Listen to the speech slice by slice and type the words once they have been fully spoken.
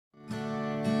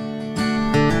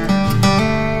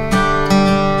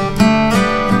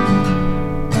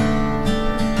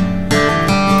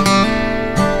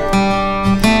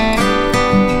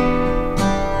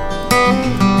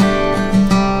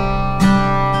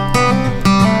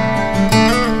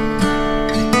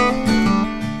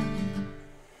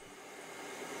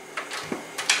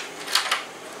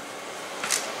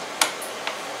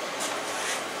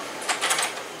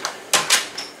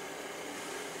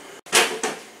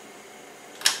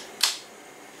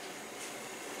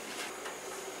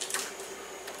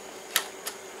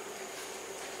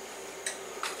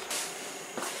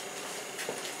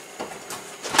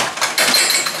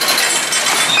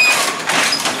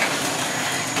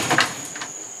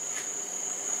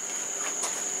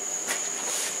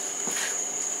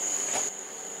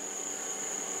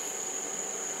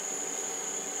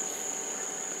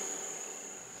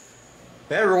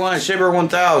Hey everyone, it's Shaper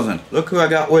 1000. Look who I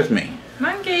got with me.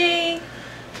 Monkey!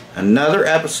 Another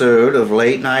episode of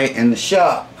Late Night in the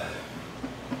Shop.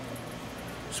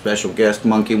 Special guest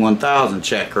Monkey 1000,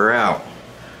 check her out.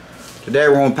 Today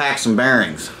we're going to pack some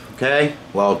bearings, okay?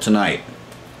 Well, tonight.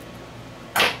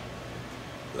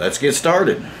 Let's get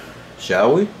started,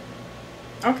 shall we?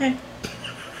 Okay.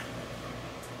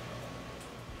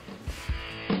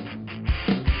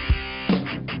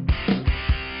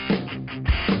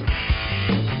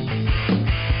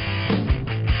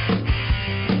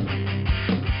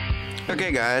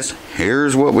 Okay guys,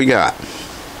 here's what we got.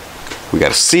 We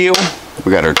got a seal,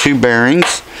 we got our two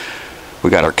bearings, we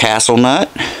got our castle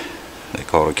nut. They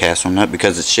call it a castle nut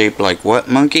because it's shaped like what,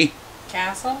 Monkey?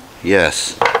 Castle?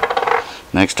 Yes.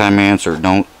 Next time answer,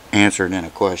 don't answer it in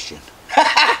a question.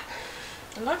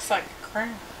 It looks like a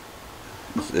crown.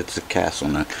 It's a castle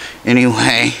nut.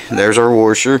 Anyway, there's our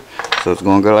washer. So it's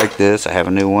going to go like this. I have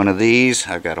a new one of these.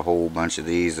 I've got a whole bunch of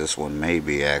these. This one may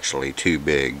be actually too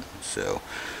big. So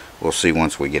we'll see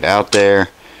once we get out there.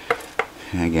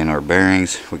 And again, our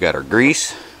bearings. We got our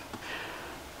grease.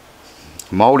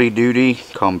 Multi-duty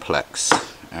complex.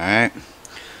 Alright.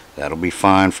 That'll be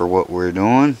fine for what we're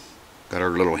doing. Got our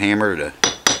little hammer to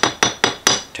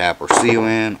tap our seal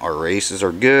in. Our races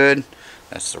are good.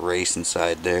 That's the race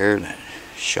inside there. That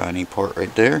shiny part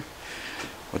right there.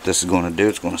 What this is going to do,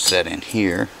 it's going to set in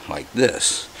here like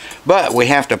this. But we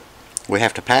have to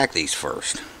pack these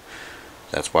first.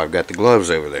 That's why I've got the gloves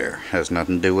over there. Has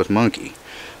nothing to do with Monkey.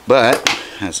 But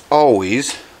as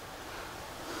always,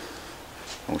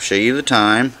 I'll show you the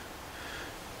time.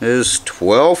 It is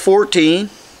 12:14.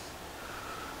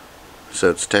 So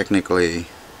it's technically,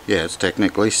 yeah, it's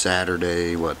technically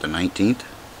Saturday, what, the 19th?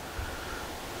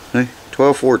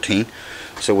 12:14.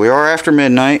 So we are after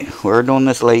midnight. We're doing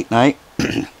this late night.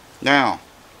 Now,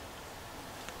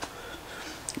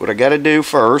 what I got to do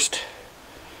first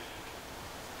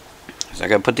is I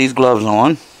got to put these gloves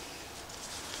on.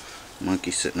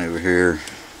 Monkey's sitting over here.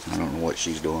 I don't know what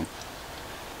she's doing.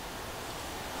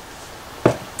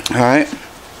 Alright.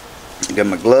 I got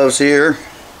my gloves here.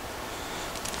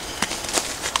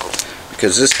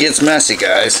 Because this gets messy,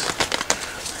 guys.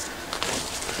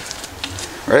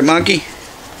 Right, Monkey?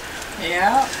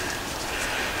 Yeah.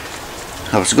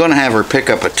 I was going to have her pick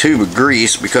up a tube of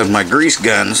grease because my grease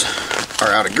guns are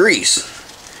out of grease.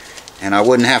 And I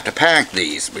wouldn't have to pack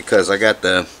these because I got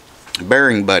the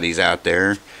bearing buddies out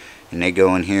there. And they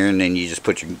go in here and then you just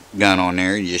put your gun on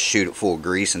there and you just shoot it full of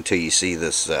grease until you see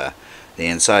this, the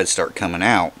inside start coming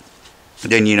out.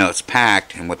 Then you know it's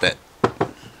packed, and what that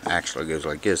actually goes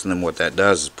like this. And then what that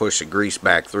does is push the grease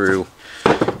back through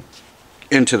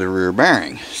into the rear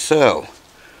bearing. So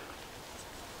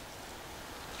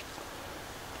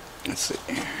let's see,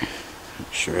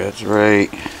 make sure that's right.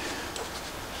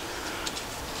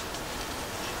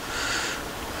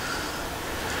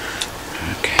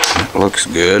 Okay, that looks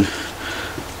good.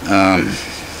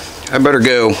 I better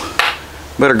go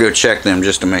check them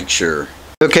just to make sure.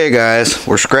 Okay guys,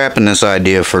 we're scrapping this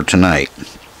idea for tonight,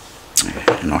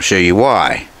 and I'll show you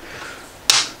why.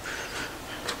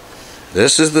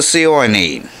 This is the seal I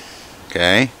need.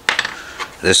 Okay,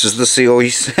 this is the seal he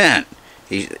sent.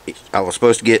 I was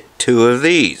supposed to get two of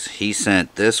these. He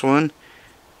sent this one,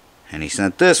 and he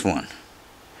sent this one.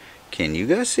 Can you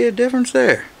guys see a difference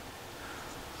there?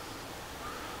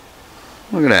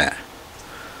 Look at that.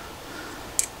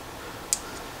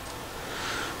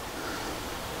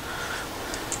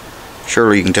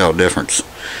 Surely you can tell a difference.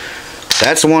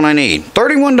 That's the one I need.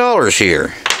 $31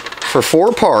 here for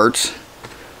 4 parts.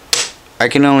 I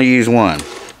can only use one.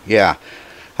 Yeah,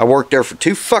 I worked there for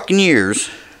 2 fucking years.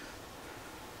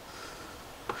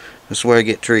 That's the way I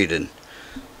get treated.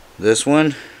 This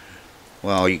one,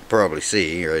 well, you can probably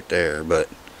see right there, but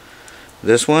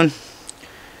this one,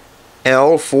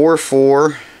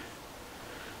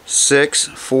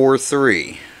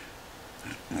 L44643.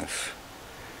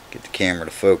 Get the camera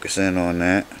to focus in on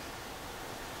that.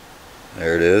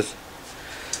 There it is.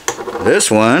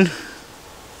 This one,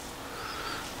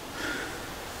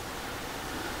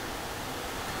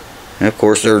 and of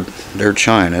course they're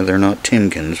China. They're not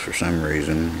Timkins for some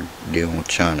reason. You're dealing with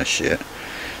China shit.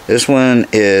 This one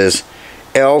is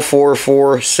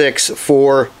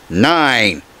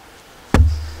L44649.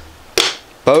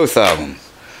 Both of them.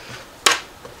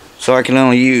 So I can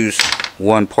only use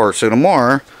one part. So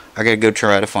tomorrow I gotta go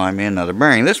try to find me another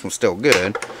bearing. This one's still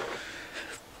good.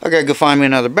 I gotta go find me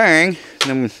another bearing.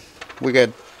 Then we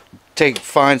gotta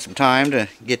find some time to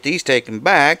get these taken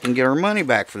back and get our money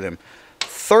back for them.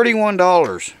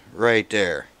 $31 right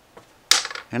there.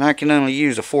 And I can only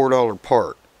use a $4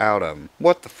 part out of them.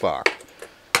 What the fuck?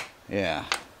 Yeah.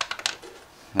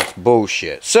 That's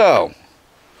bullshit. So,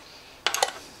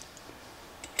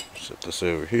 set this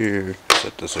over here,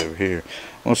 set this over here.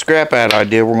 We'll scrap that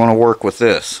idea. We're going to work with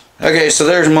this. Okay, so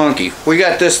there's Monkey. We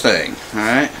got this thing,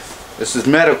 alright? This is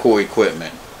medical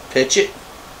equipment. Pitch it.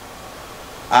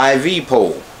 IV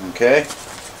pole, okay?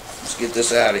 Let's get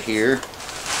this out of here.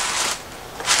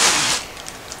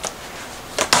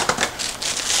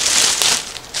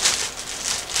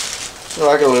 It's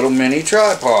like a little mini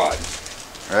tripod,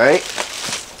 right?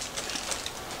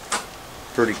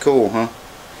 Pretty cool, huh?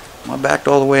 I backed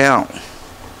all the way out.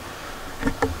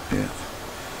 Yeah.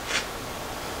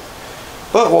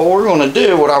 But what we're going to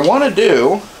do, what I want to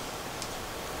do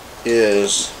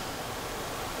is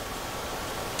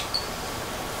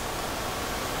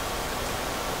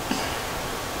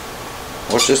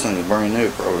watch, this thing is brand new,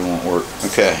 probably won't work.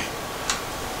 Okay.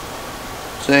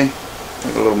 See?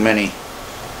 Like a little mini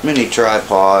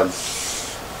tripod.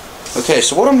 Okay,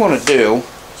 so what I'm going to do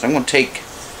is I'm going to take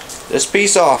this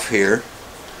piece off here,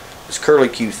 this curly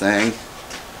Q thing,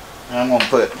 and I'm going to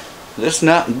put this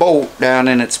nut and bolt down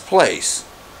in its place.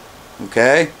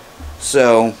 Okay?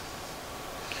 So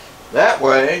that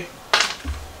way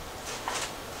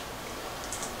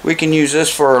we can use this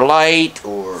for a light,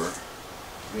 or,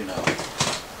 you know,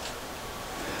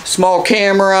 small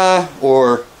camera,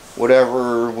 or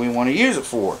whatever we want to use it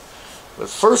for. But the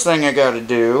first thing I got to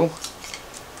do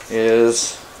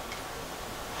is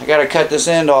I got to cut this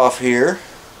end off here.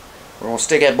 We're going to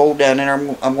stick that bolt down in there.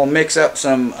 I'm going to mix up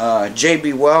some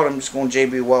JB Weld. I'm just going to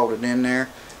JB Weld it in there,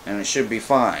 and it should be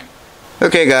fine.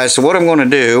 Okay guys, so what I'm going to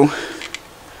do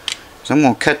is I'm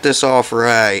going to cut this off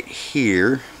right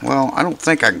here. Well, I don't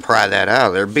think I can pry that out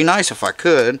of there. It'd be nice if I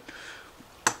could.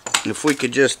 If we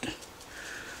could just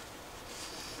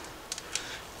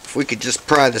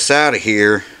pry this out of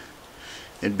here,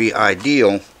 it'd be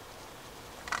ideal.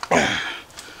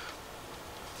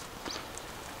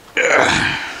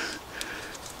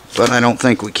 But I don't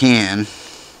think we can,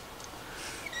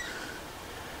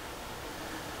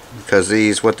 because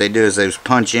these, what they do is they just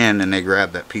punch in and they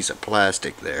grab that piece of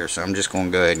plastic there. So I'm just going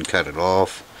to go ahead and cut it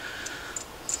off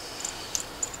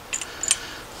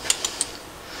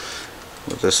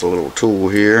with this little tool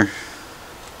here.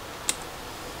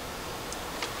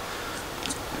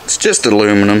 It's just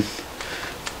aluminum.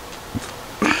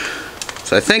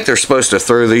 So I think they're supposed to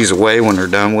throw these away when they're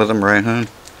done with them, right, hon?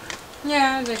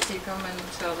 Yeah, they keep them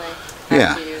until they have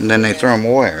Yeah, to use and then them they throw them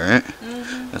away, right?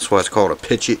 Mm-hmm. That's why it's called a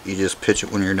pitch it. You just pitch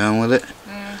it when you're done with it.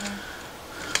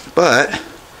 Mm-hmm. But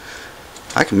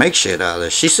I can make shit out of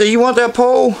this. She said, "You want that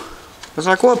pole?" I was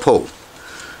like, "What pole?"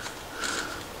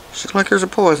 She's like, "There's a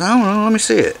pole." I said, "I don't know. Let me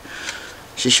see it."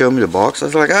 She showed me the box. I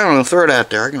was like, "I don't know. Throw it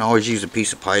out there. I can always use a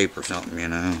piece of pipe or something, you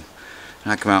know."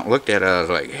 And I come out and looked at it. I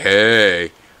was like,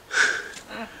 "Hey."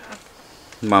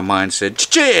 My mind said,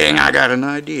 "Ching! I got an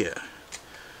idea."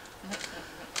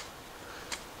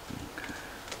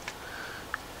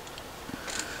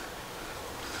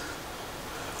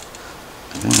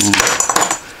 And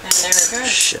there it goes.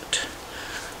 Shit.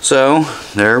 So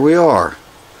there we are.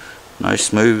 Nice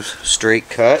smooth straight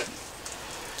cut.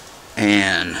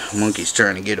 And Monkey's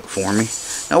trying to get it for me.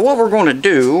 Now what we're going to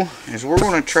do is we're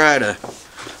going to try to...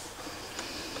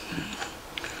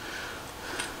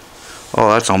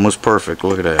 Oh, that's almost perfect.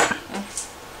 Look at that.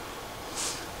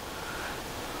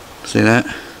 See that?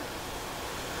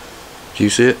 Do you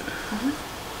see it? Mm-hmm.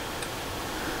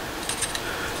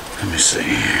 Let me see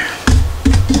here.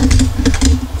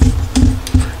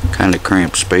 Kind of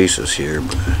cramped spaces here,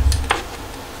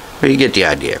 but you get the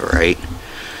idea, right?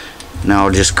 Now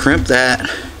I'll just crimp that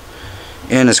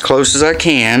in as close as I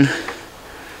can.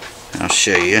 I'll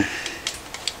show you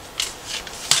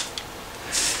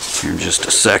here in just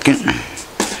a second.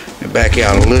 Let me back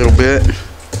out a little bit.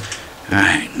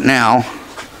 Alright, now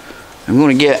I'm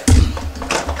going to get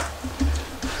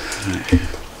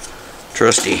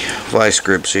trusty vice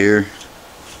grips here.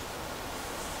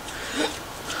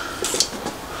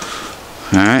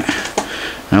 Alright,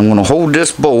 I'm going to hold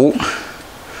this bolt.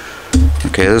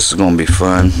 Okay, this is going to be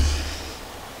fun.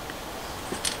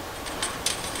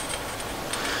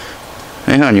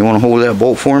 Hey hon, you want to hold that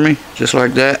bolt for me? Just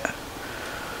like that?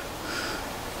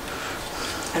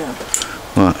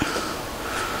 What?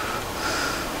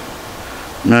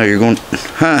 No, you're going...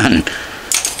 Hon!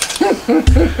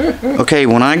 Okay,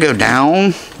 when I go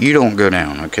down, you don't go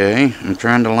down, okay? I'm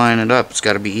trying to line it up. It's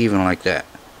got to be even like that.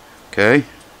 Okay?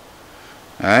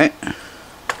 Alright?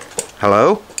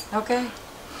 Hello? Okay.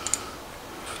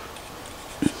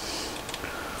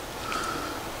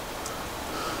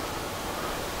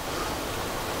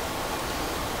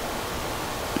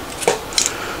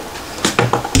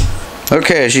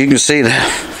 Okay, as you can see,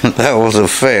 that was a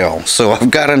fail. So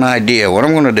I've got an idea. What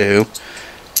I'm going to do,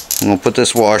 I'm going to put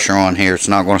this washer on here. It's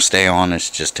not going to stay on. It's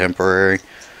just temporary.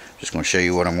 Just going to show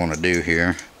you what I'm going to do here.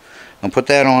 I'm going to put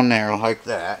that on there like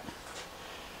that.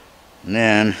 And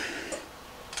then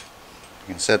you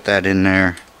can set that in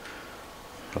there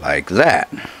like that.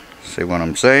 See what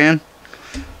I'm saying?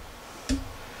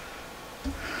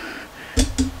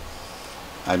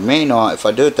 I may not, if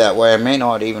I do it that way, I may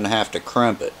not even have to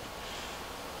crimp it.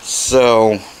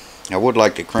 So, I would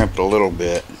like to crimp it a little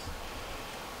bit.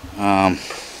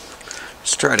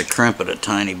 Let's try to crimp it a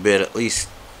tiny bit. At least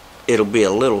it'll be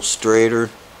a little straighter.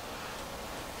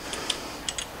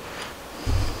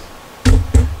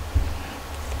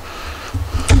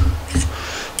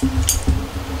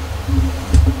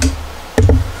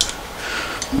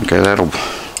 Okay, I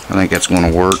think that's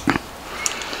going to work.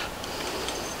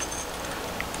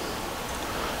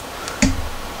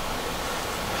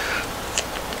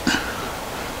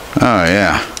 Oh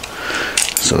yeah,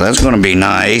 so that's going to be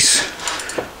nice.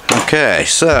 Okay,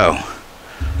 so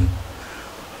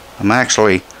I'm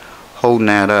actually holding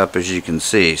that up, as you can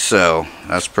see, so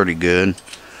that's pretty good.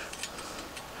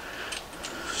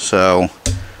 So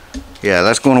yeah,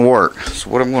 that's going to work. So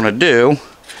what I'm going to do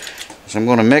is I'm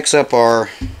going to mix up our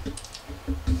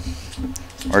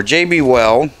JB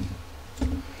Weld.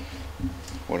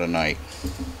 What a night.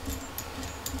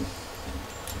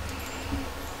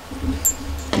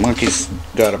 Monkey's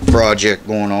got a project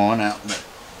going on out in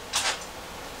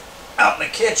the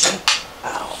kitchen.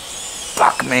 Oh,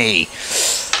 fuck me.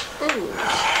 Ooh.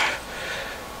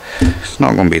 It's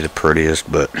not going to be the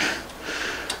prettiest, but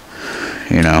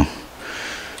you know,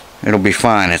 it'll be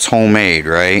fine. It's homemade,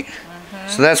 right?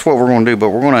 So that's what we're going to do,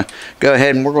 but we're going to go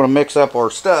ahead and we're going to mix up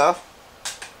our stuff.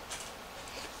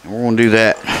 And we're going to do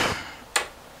that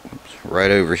right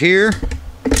over here.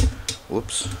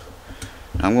 Whoops.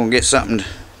 I'm going to get something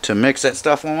to mix that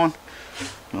stuff on.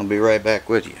 I'll be right back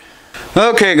with you.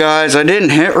 Okay guys, I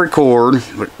didn't hit record,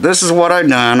 but this is what I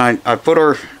done. I put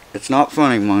our, it's not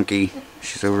funny, Monkey.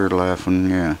 She's over here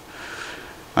laughing, yeah.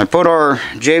 I put our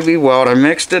JB Weld, I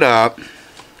mixed it up.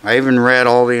 I even read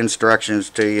all the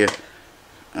instructions to you.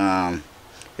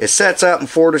 It sets up in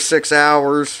 4 to 6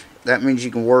 hours. That means you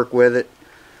can work with it.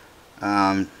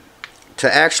 To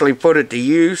actually put it to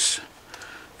use,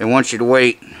 they want you to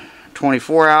wait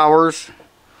 24 hours.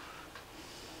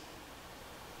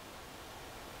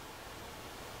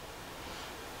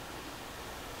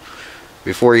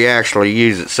 Before you actually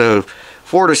use it. So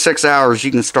 4 to 6 hours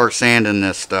you can start sanding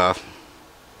this stuff.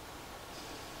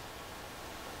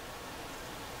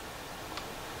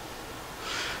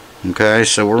 Okay,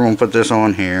 so we're going to put this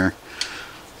on here.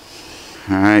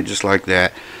 Alright, just like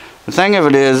that. The thing of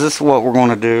it is, this is what we're going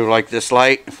to do. Like this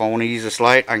light, if I want to use this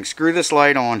light, I can screw this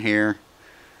light on here.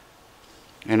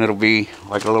 And it'll be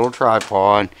like a little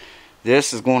tripod.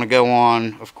 This is going to go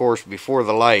on, of course, before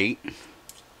the light.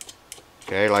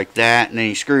 Okay, like that. And then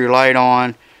you screw your light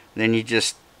on. Then you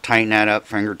just tighten that up,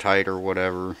 finger tight or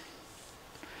whatever.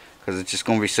 Because it's just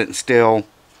going to be sitting still.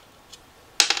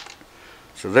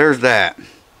 So there's that.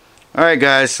 Alright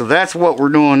guys, so that's what we're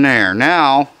doing there.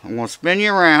 Now, I'm going to spin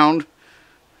you around.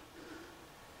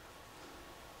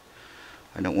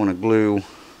 I don't want to glue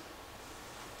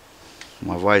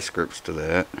my vice grips to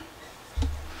that.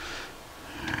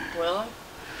 Will I?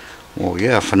 Well,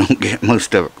 yeah, if I don't get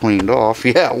most of it cleaned off,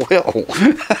 yeah, I will.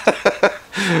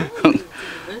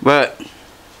 But,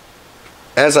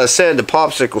 as I said, the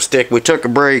popsicle stick, we took a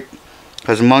break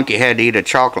because the Monkey had to eat a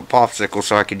chocolate popsicle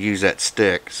so I could use that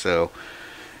stick. So,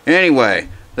 anyway,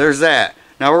 there's that.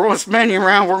 Now we're going to spin you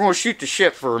around. We're going to shoot the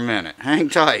ship for a minute. Hang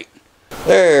tight.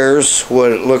 There's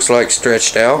what it looks like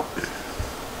stretched out.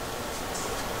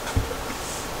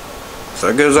 So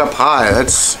it goes up high.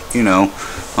 That's, you know,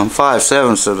 I'm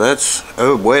 5'7", so that's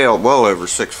well over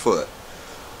 6 foot.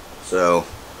 So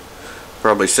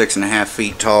probably 6.5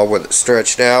 feet tall with it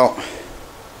stretched out.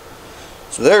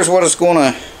 So there's what it's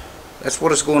gonna. That's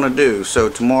what it's gonna do. So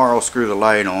tomorrow I'll screw the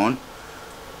light on.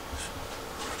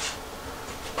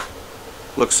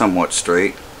 Looks somewhat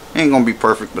straight. Ain't gonna be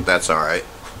perfect, but that's alright.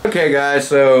 Okay guys,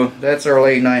 so that's our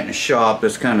late night in the shop.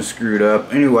 It's kind of screwed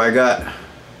up. Anyway, I got,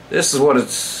 this is what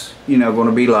it's, you know, going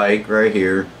to be like right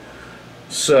here.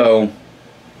 So,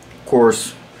 of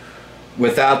course,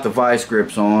 without the vice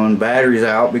grips on, battery's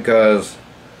out because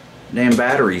damn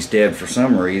battery's dead for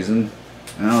some reason.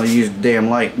 I only used the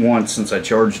damn light once since I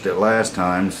charged it last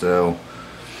time, so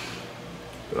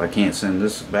I can't send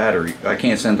this battery, I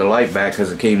can't send the light back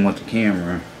because it came with the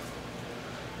camera.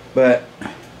 But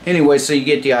anyway, so you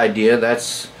get the idea.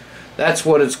 That's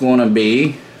what it's going to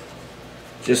be.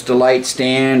 just a light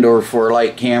stand, or for a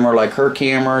light camera like her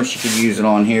camera, she could use it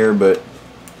on here, but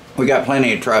we got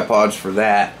plenty of tripods for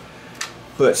that.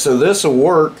 But so this will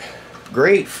work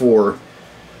great for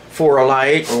a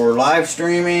light or live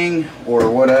streaming or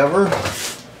whatever.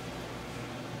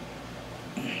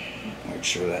 Make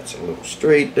sure that's a little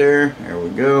straight there. There we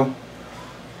go.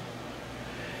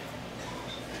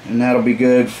 And that'll be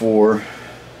good for,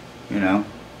 you know,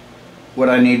 what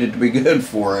I need it to be good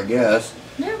for, I guess.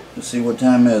 Yeah. Let's see, what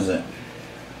time is it?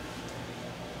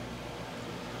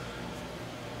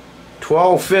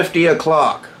 12:50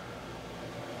 o'clock.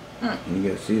 You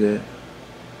guys see that?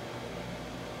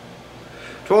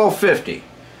 12:50.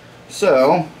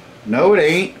 So, no it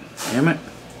ain't. Damn it.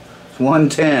 It's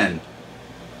 1:10.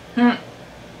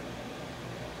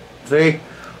 See?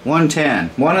 1:10.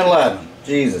 1:11.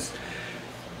 Jesus.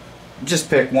 Just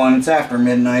pick one. It's after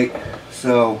midnight.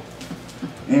 So,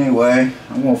 anyway,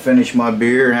 I'm going to finish my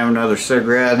beer and have another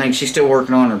cigarette. I think she's still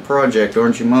working on her project,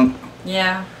 aren't you, Monk?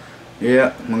 Yeah.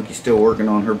 Yeah, Monkey's still working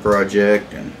on her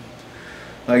project. And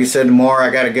like I said, tomorrow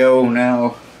I got to go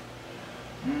now.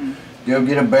 Go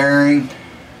get a bearing.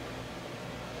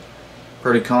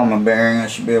 Pretty common bearing. I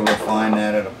should be able to find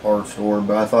that at a parts store.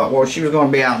 But I thought, well, she was going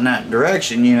to be out in that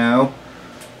direction, you know.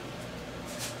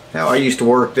 Hell, I used to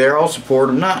work there. I'll support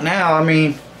them. Not now. I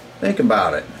mean, think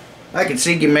about it. I could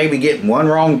see you maybe getting one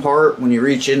wrong part. When you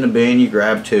reach in the bin, you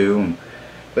grab two.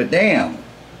 But damn.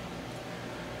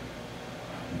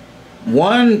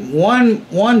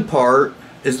 One part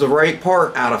is the right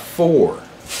part out of 4.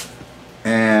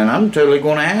 And I'm totally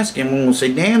going to ask him, and we'll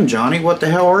say, damn, Johnny, what the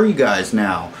hell are you guys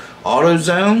now?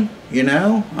 AutoZone? You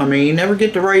know? I mean, you never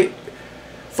get the right...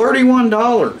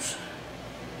 $31.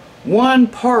 One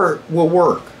part will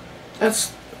work.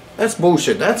 That's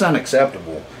bullshit. That's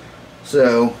unacceptable.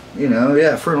 So, you know,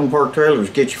 yeah, Freedom Park Trailers,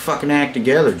 get your fucking act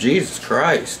together. Jesus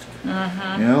Christ. You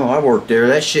know, I worked there.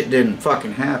 That shit didn't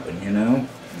fucking happen, you know?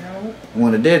 No.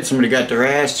 When it did, somebody got their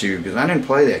ass chewed, because I didn't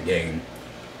play that game.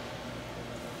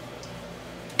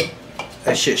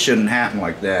 That shit shouldn't happen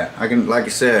like that. I can, like I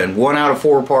said, 1 out of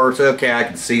 4 parts, okay, I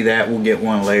can see that. We'll get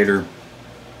one later.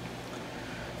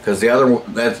 Because the other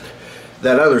one, that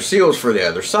other seal's for the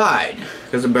other side.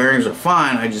 Because the bearings are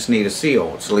fine, I just need a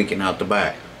seal. It's leaking out the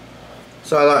back.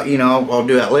 So I thought, you know, I'll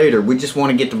do that later. We just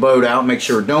want to get the boat out, make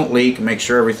sure it don't leak, and make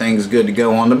sure everything's good to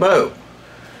go on the boat.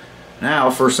 Now,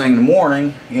 first thing in the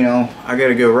morning, you know, I got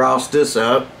to go rouse this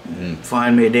up and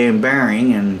find me a damn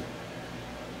bearing, and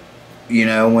you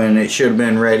know, when it should have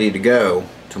been ready to go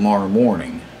tomorrow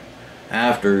morning.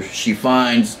 After she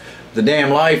finds the damn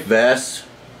life vest.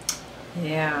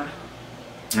 Yeah.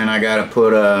 And I gotta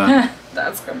put a...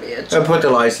 That's gonna be a I put the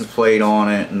license plate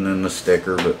on it and then the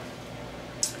sticker,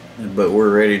 but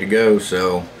we're ready to go,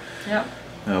 so... Yep.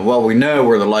 Well, we know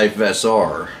where the life vests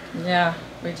are. Yeah,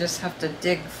 we just have to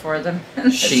dig for them in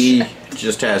the She shed.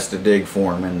 just has to dig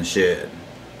for them in the shed.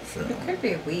 So. It could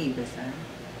be a weed with that.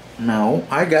 No,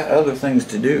 I got other things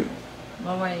to do.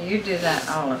 Well, when you do that,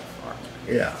 I'll look for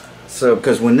it. Yeah. So,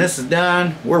 because when this is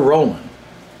done, we're rolling.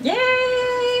 Yay!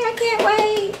 I can't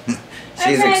wait.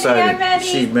 She's I'm ready, excited. I'm ready.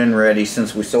 She's been ready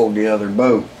since we sold the other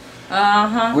boat.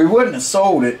 Uh-huh. We wouldn't have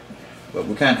sold it, but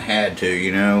we kind of had to,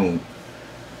 you know.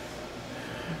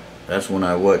 That's when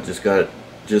I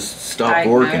just stopped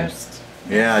working. Diagnosed.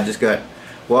 Yeah, I just got,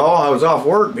 well, I was off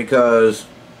work because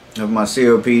of my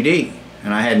COPD.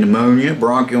 And I had pneumonia,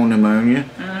 bronchial pneumonia.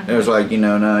 It was like, you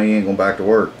know, no, you ain't going back to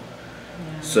work.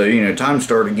 Yeah. So, you know, time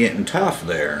started getting tough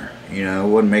there. You know,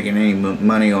 wasn't making any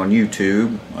money on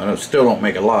YouTube. I still don't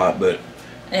make a lot, but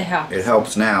it helps. It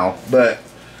helps now. But,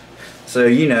 so,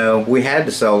 you know, we had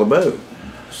to sell the boat.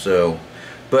 So,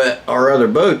 but our other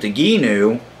boat, the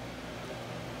Gnu,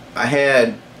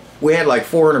 we had like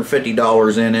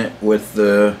 $450 in it with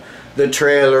the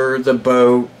trailer, the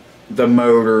boat, the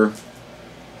motor.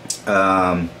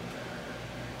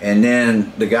 And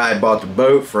then the guy I bought the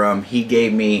boat from, he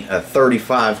gave me a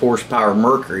 35 horsepower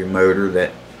Mercury motor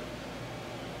that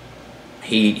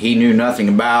he knew nothing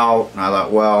about. And I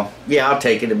thought, well, yeah, I'll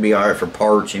take it. It'll be alright for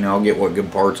parts, you know, I'll get what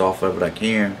good parts off of it I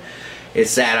can. It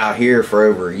sat out here for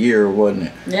over a year, wasn't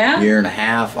it? Yeah. Year and a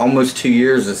half, almost 2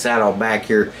 years. It sat all back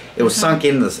here. It was sunk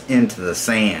into the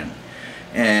sand.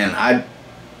 And I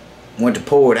went to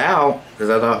pull it out because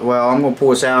I thought, well, I'm going to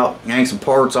pull this out, yank some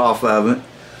parts off of it,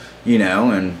 you know,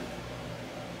 and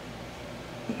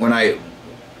when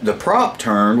the prop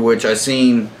turned, which I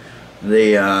seen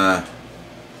the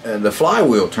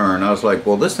flywheel turn, I was like,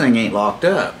 well, this thing ain't locked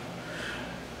up.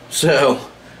 So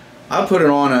I put it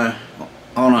on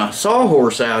a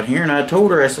sawhorse out here, and I told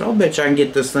her, I said, I'll bet you I can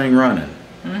get this thing running.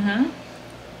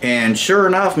 And sure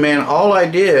enough, man, all I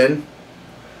did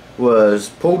was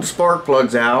pulled the spark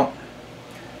plugs out,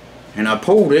 and I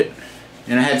pulled it,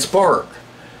 and it had spark.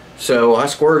 So I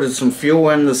squirted some fuel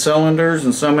in the cylinders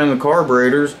and some in the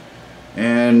carburetors,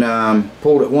 and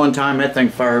pulled it one time. That thing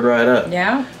fired right up.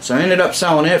 Yeah. So I ended up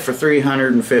selling it for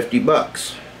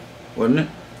 $350, wasn't it?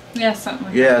 Yeah, something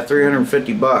like Yeah, that.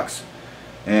 $350.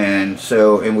 And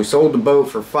so, and we sold the boat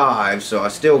for $5, so I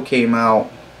still came out,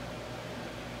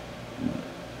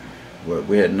 what,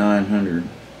 we had $900.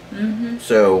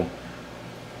 So,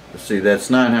 let's see, that's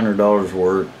 $900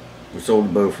 worth. We sold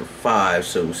the boat for $5,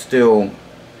 so still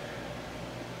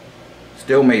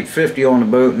made $50 on the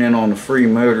boat and then on the free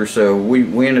motor. So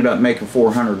we ended up making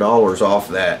 $400 off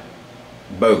that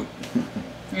boat.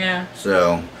 Yeah.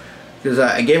 So, because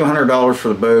I gave $100 for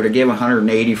the boat, I gave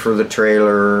 $180 for the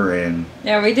trailer, and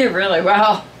Yeah, we did really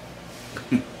well.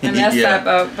 And that's Yeah. that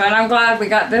boat. But I'm glad we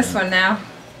got this one now.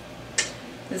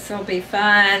 This will be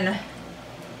fun.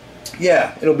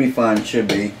 yeah, it'll be fun, should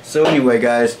be. So anyway,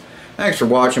 guys, thanks for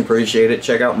watching, appreciate it.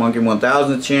 Check out Monkey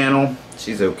 1000's channel.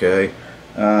 She's okay.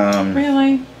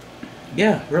 Really?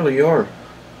 Yeah, really you are.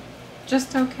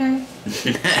 Just okay?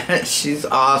 She's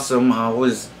awesome.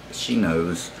 She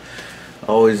knows.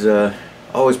 Always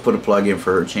put a plug in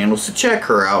for her channel. So check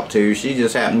her out too. She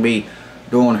just happened to be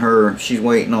doing she's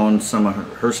waiting on some of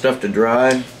her stuff to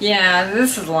dry. Yeah,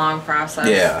 this is a long process.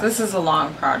 Yeah. This is a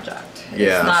long project.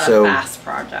 Yeah, It's not so- a fast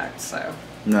project, so.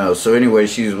 No, so anyway,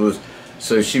 she was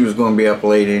going to be up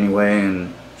late anyway,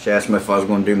 and she asked me if I was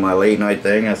going to do my late night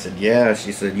thing. I said, yeah.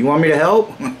 She said, you want me to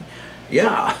help?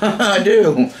 Yeah, I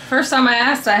do. First time I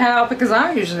asked, I help because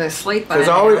I'm usually asleep by Because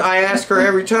now. I ask her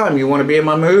every time, you want to be in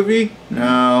my movie?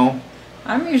 No.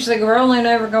 I'm usually rolling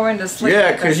over going to sleep. Yeah,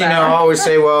 at because, this you know, I hour. always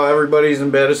say, well, everybody's in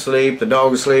bed asleep, the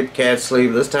dog's asleep, the cat's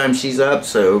asleep. This time she's up,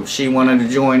 so she wanted to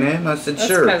join in. I said, That's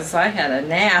sure. because I had a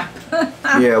nap.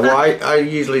 Yeah, well, I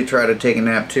usually try to take a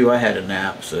nap, too. I had a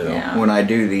nap, so, Yeah. when I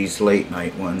do these late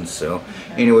night ones. So,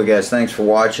 anyway, guys, thanks for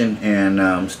watching,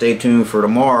 and stay tuned for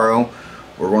tomorrow.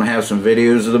 We're going to have some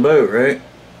videos of the boat, right?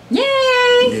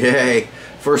 Yay! Yay.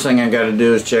 First thing I got to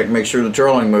do is make sure the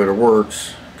trolling motor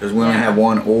works, because we only Yeah. have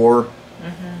one oar.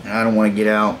 And I don't want to get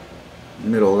out in the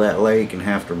middle of that lake and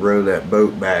have to row that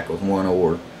boat back with one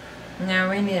oar. No,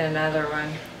 we need another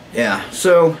one. Yeah,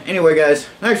 so anyway, guys,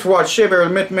 thanks for watching Shea Bear, the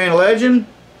Myth Man Legend.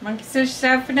 Monkey Sushi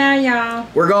out for now, y'all.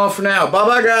 We're going for now.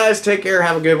 Bye-bye, guys. Take care,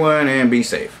 have a good one, and be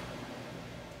safe.